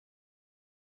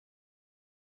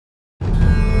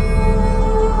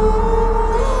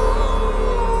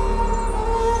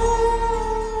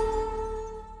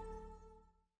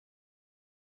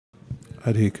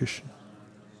Hare Krishna.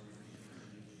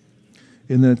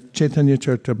 In the Chaitanya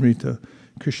Charitamrita,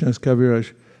 Krishna's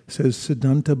Kaviraj says,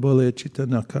 Siddhanta bole chitta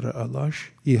nakara alash,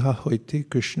 iha hoiti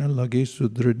Krishna lage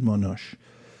sudrid monash.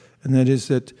 And that is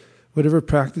that whatever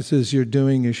practices you're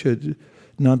doing, you should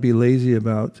not be lazy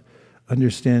about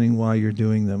understanding why you're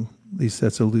doing them. At least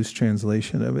that's a loose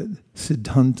translation of it.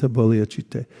 Siddhanta bole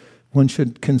chitta. One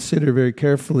should consider very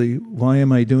carefully, why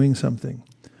am I doing something?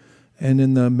 And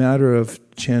in the matter of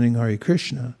chanting Hare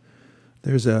Krishna,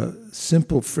 there's a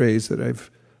simple phrase that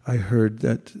I heard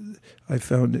that I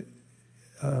found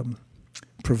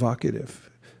provocative.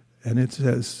 And it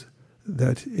says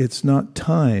that it's not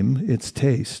time, it's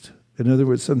taste. In other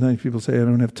words, sometimes people say, I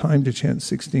don't have time to chant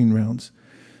 16 rounds.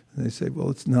 And they say, well,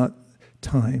 it's not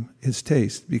time, it's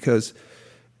taste. Because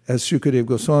as Shukadev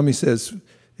Goswami says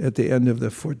at the end of the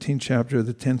 14th chapter of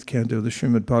the 10th canto of the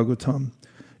Srimad Bhagavatam,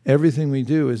 everything we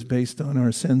do is based on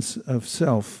our sense of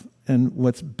self and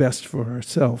what's best for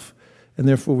ourself. And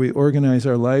therefore we organize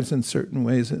our lives in certain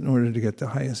ways in order to get the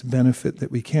highest benefit that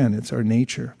we can. It's our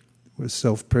nature, with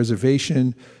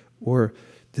self-preservation or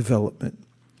development.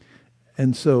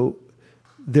 And so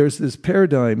there's this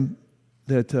paradigm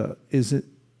that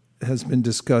has been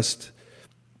discussed,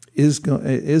 is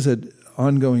an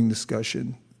ongoing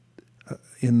discussion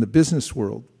in the business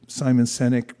world. Simon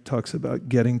Sinek talks about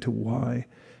getting to why.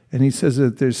 And he says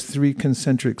that there's 3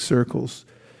 concentric circles.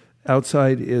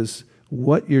 Outside is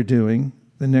what you're doing.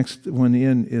 The next one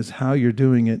in is how you're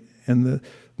doing it. And the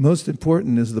most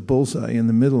important is the bullseye in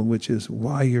the middle, which is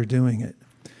why you're doing it.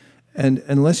 And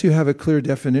unless you have a clear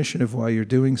definition of why you're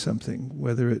doing something,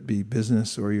 whether it be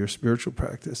business or your spiritual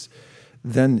practice,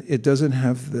 then it doesn't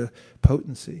have the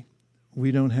potency.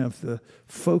 We don't have the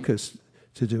focus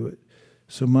to do it.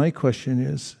 So my question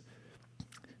is,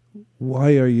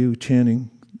 why are you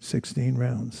chanting 16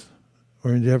 rounds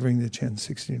or endeavoring to chant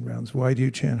 16 rounds? Why do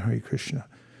you chant Hare Krishna?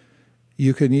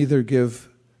 You can either give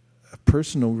a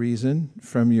personal reason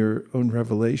from your own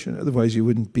revelation, otherwise you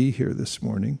wouldn't be here this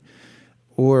morning,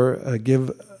 or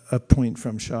give a point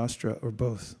from Shastra, or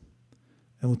both.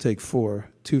 And we'll take 4.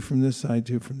 2 from this side,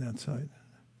 2 from that side.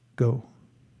 Go.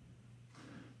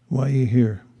 Why are you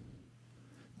here?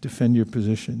 Defend your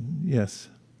position. Yes.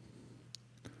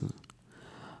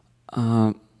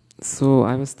 So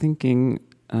I was thinking,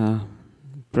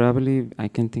 probably I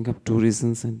can think of 2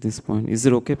 reasons at this point. Is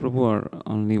it okay, Prabhu, or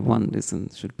only one reason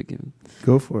should be given?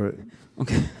 Go for it.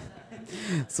 Okay.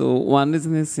 So one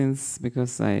reason is since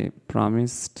because I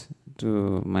promised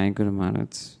to my Guru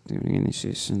Maharaj during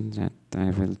initiation that I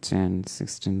will chant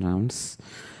 16 rounds.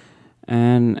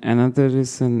 And another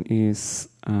reason is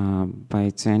by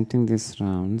chanting these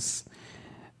rounds,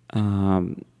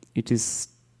 it is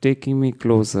taking me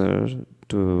closer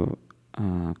to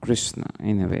Krishna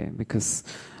in a way, because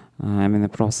I'm in a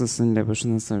process in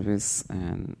devotional service,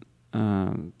 and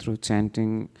through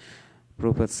chanting,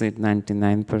 Prabhupada said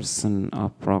 99%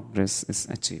 of progress is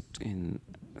achieved in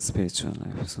spiritual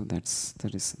life. So that's the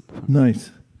reason.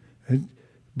 Nice. And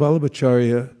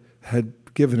Vallabhacharya had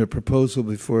given a proposal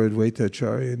before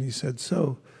Advaitacharya, and he said,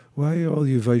 so, why are all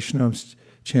you Vaishnavas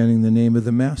chanting the name of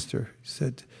the master? He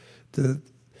said, the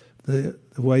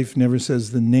wife never says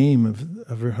the name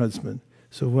of her husband.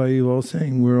 So why are you all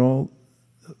saying we're all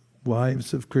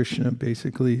wives of Krishna?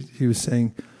 Basically, he was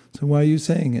saying, so why are you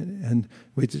saying it? And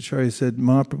Vaitacharya said,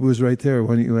 Mahaprabhu was right there,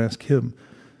 why don't you ask him?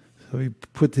 So he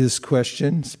put this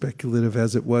question, speculative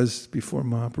as it was before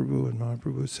Mahaprabhu, and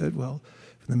Mahaprabhu said, well,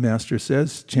 if the master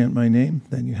says, chant my name,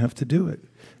 then you have to do it.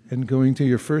 And going to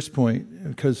your first point,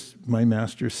 because my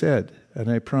master said,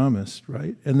 and I promised,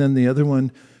 right? And then the other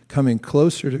one, coming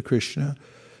closer to Krishna,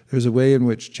 there's a way in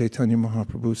which Chaitanya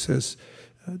Mahaprabhu says,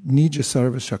 Nija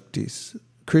Sarva Shaktis.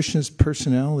 Krishna's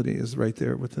personality is right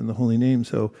there within the holy name.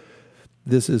 So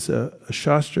this is a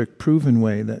shastric proven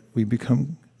way that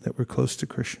we're close to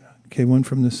Krishna. Okay, one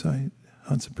from this side,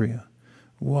 Hansapriya.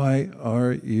 Why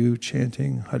are you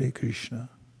chanting Hare Krishna?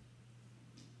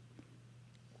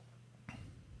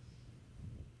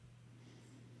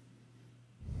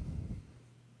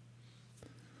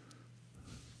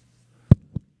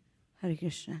 Hare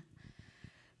Krishna.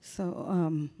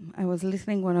 So I was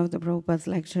listening one of the Prabhupada's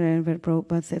lecture where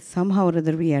Prabhupada said, somehow or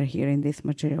other we are here in this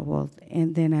material world.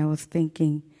 And then I was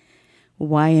thinking,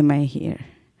 why am I here?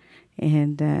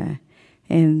 And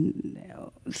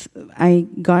I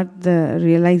got the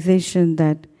realization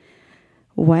that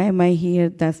why am I here?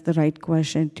 That's the right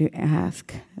question to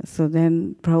ask. So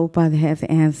then Prabhupada has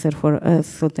answer for us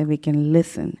so that we can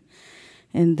listen.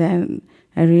 And then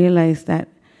I realized that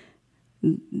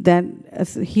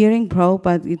hearing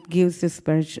Prabhupada, it gives the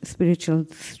spiritual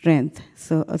strength.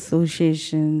 So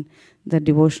association, the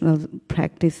devotional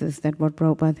practices that what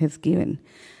Prabhupada has given,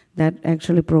 that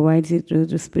actually provides you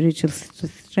the spiritual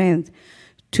strength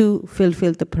to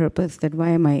fulfill the purpose, that why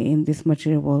am I in this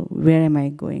material world, where am I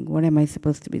going, what am I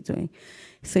supposed to be doing.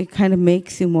 So it kind of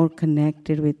makes you more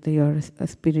connected with your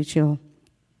spiritual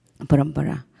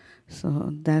parampara.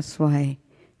 So that's why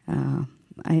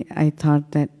I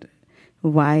thought that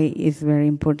why is very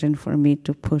important for me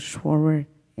to push forward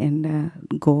and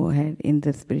go ahead in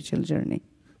the spiritual journey.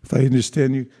 If I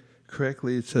understand you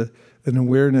correctly, it's an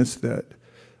awareness that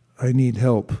I need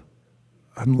help.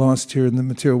 I'm lost here in the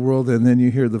material world, and then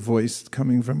you hear the voice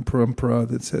coming from parampara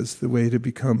that says the way to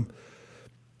become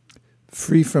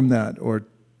free from that or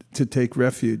to take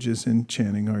refuge is in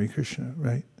chanting Hare Krishna,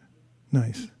 right?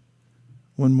 Nice.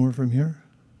 One more from here?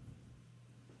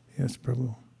 Yes,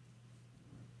 Prabhu.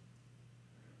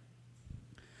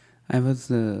 I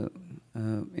was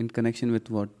in connection with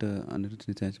what Aniruddha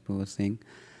Nitya was saying.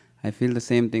 I feel the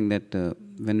same thing that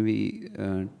when we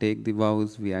take the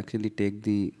vows, we actually take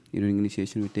during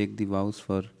initiation, we take the vows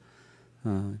for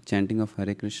chanting of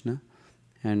Hare Krishna,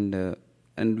 and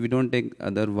we don't take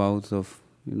other vows of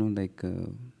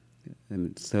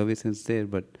service is there,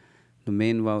 but the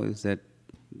main vow is that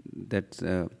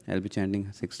I'll be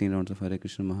chanting 16 rounds of Hare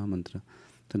Krishna Mahamantra.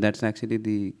 So that's actually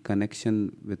the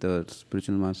connection with our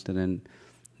spiritual master, and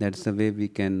that's the way we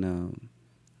can.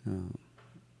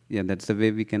 That's the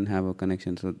way we can have a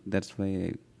connection. So that's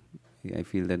why I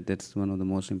feel that that's one of the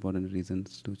most important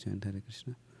reasons to chant Hare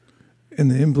Krishna.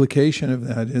 And the implication of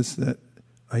that is that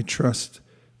I trust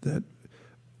that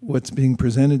what's being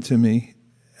presented to me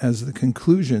as the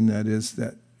conclusion, that is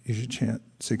that you should chant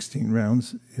 16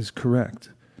 rounds, is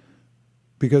correct.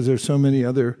 Because there's so many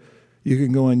other, you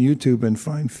can go on YouTube and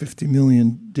find 50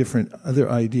 million different other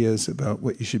ideas about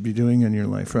what you should be doing in your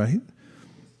life, right?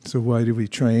 So why do we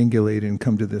triangulate and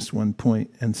come to this one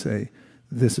point and say,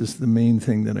 this is the main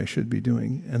thing that I should be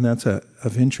doing? And that's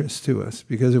of interest to us,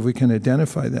 because if we can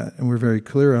identify that and we're very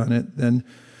clear on it, then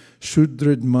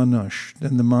Shudrid Manash,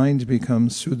 then the mind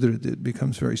becomes Sudrid, it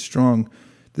becomes very strong.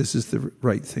 This is the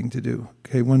right thing to do.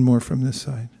 Okay, one more from this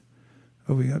side.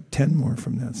 Oh, we got 10 more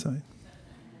from that side.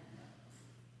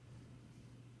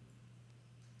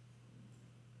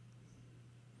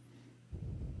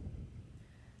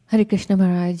 Hare Krishna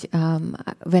Maharaj,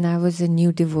 when I was a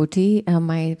new devotee,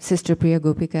 my sister Priya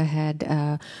Gopika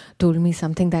had told me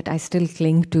something that I still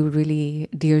cling to really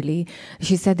dearly.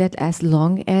 She said that as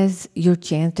long as you're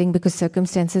chanting, because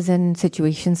circumstances and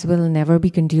situations will never be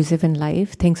conducive in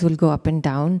life, things will go up and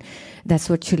down. That's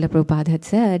what Srila Prabhupada had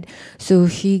said. So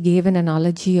she gave an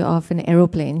analogy of an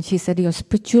aeroplane. She said your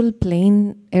spiritual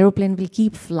aeroplane will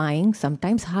keep flying,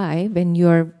 sometimes high when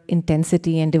your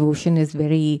intensity and devotion is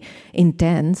very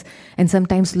intense, and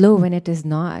sometimes low when it is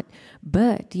not.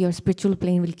 But your spiritual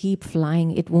plane will keep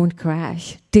flying. It won't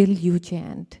crash till you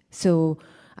chant. So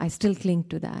I still cling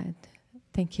to that.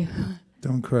 Thank you.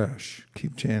 Don't crash.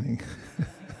 Keep chanting.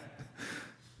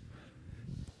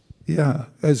 Yeah,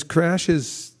 as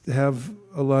crashes have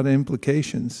a lot of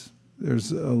implications.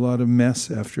 There's a lot of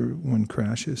mess after one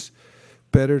crashes.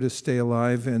 Better to stay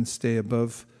alive and stay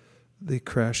above the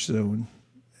crash zone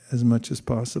as much as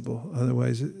possible.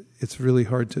 Otherwise, it's really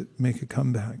hard to make a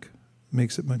comeback. It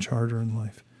makes it much harder in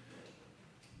life.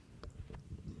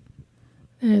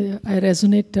 I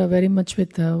resonate very much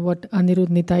with what Aniruddha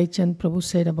Nitya Chand Prabhu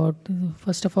said about,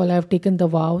 first of all, I have taken the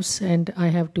vows and I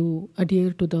have to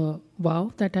adhere to the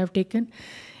vow that I have taken.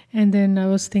 And then I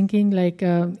was thinking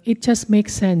it just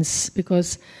makes sense,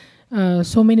 because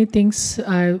so many things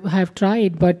I have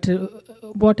tried, but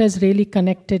what has really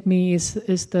connected me is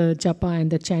the japa and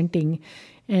the chanting.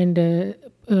 And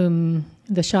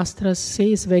the Shastras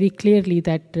says very clearly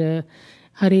that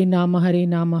Hare Nama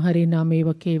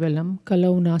Eva Kevalam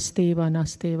Kalau Nasteva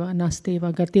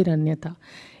Gatiranyata.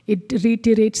 It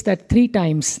reiterates that 3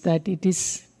 times, that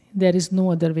there is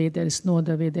no other way, there is no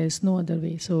other way, there is no other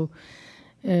way. So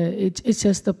it's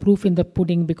just the proof in the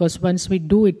pudding, because once we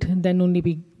do it, then only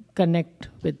we connect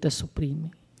with the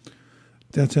Supreme.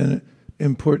 That's an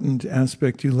important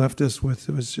aspect you left us with.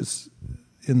 It was just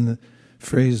in the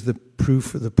phrase, the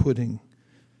proof of the pudding.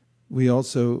 We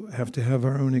also have to have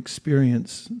our own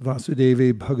experience.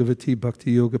 Vasudeve Bhagavati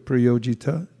Bhakti Yoga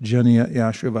Prayojita Janya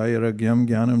Yashravayaragyam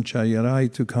Jnanam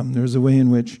Chayarai to come. There's a way in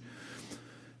which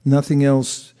nothing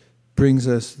else brings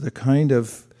us the kind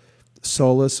of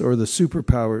solace or the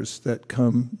superpowers that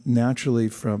come naturally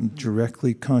from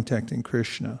directly contacting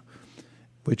Krishna,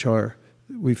 which are,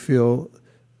 we feel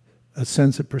a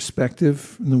sense of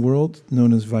perspective in the world,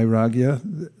 known as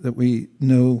vairagya, that we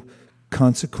know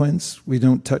consequence. We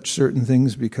don't touch certain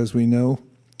things because we know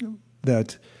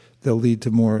that they'll lead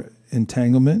to more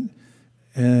entanglement,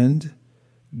 and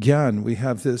gyan. We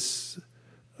have this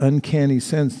uncanny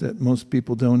sense that most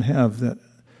people don't have, that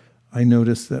I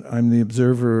notice that I'm the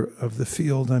observer of the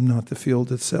field, I'm not the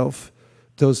field itself.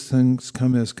 Those things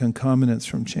come as concomitants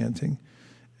from chanting,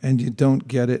 and you don't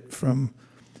get it from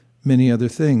many other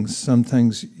things. Some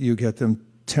things you get them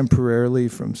temporarily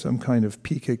from some kind of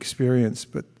peak experience,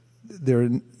 but they're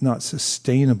not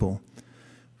sustainable.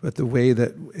 But the way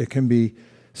that it can be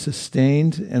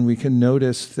sustained, and we can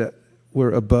notice that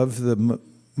we're above the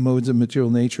modes of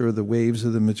material nature or the waves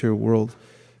of the material world,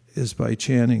 is by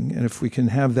chanting. And if we can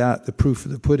have that, the proof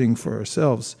of the pudding for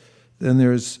ourselves, then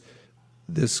there's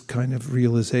this kind of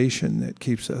realization that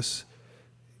keeps us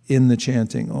in the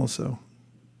chanting also,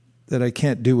 that I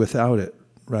can't do without it,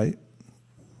 right?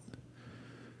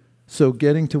 So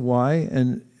getting to why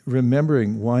and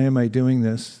remembering, why am I doing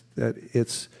this? That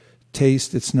it's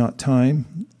taste, it's not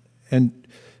time. And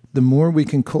the more we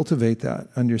can cultivate that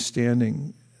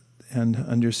understanding and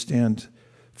understand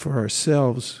for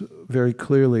ourselves very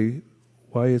clearly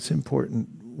why it's important,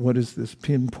 what is this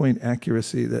pinpoint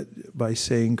accuracy that by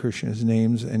saying Krishna's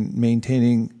names and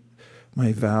maintaining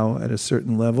my vow at a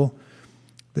certain level,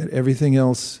 that everything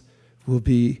else will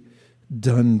be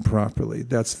done properly.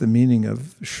 That's the meaning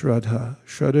of Shraddha.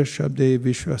 Shraddha Shabde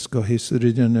Vishwas Gohe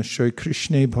Suridana Shoy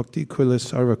Krishna Bhakti Kula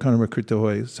Sarva Karma Krita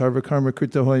Hoy. Sarva Karma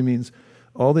Krita Hoy means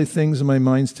all the things in my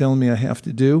mind's telling me I have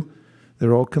to do,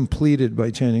 they're all completed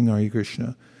by chanting Hare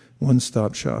Krishna.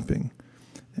 One-stop shopping.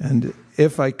 And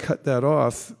if I cut that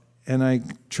off and I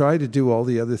try to do all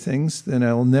the other things, then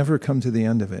I'll never come to the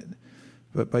end of it.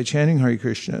 But by chanting Hare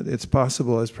Krishna, it's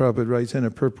possible, as Prabhupada writes in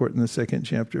a purport in the second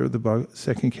chapter of the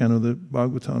second canto of the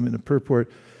Bhagavatam, in a purport,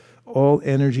 all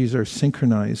energies are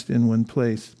synchronized in one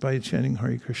place by chanting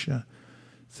Hare Krishna.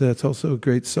 So that's also a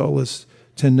great solace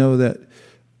to know that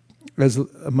as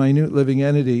a minute living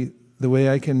entity, the way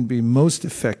I can be most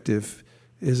effective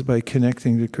is by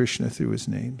connecting to Krishna through his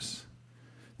names.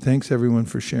 Thanks everyone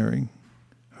for sharing.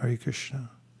 Hare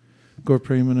Krishna. Gaur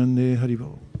Premanande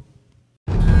Haribol.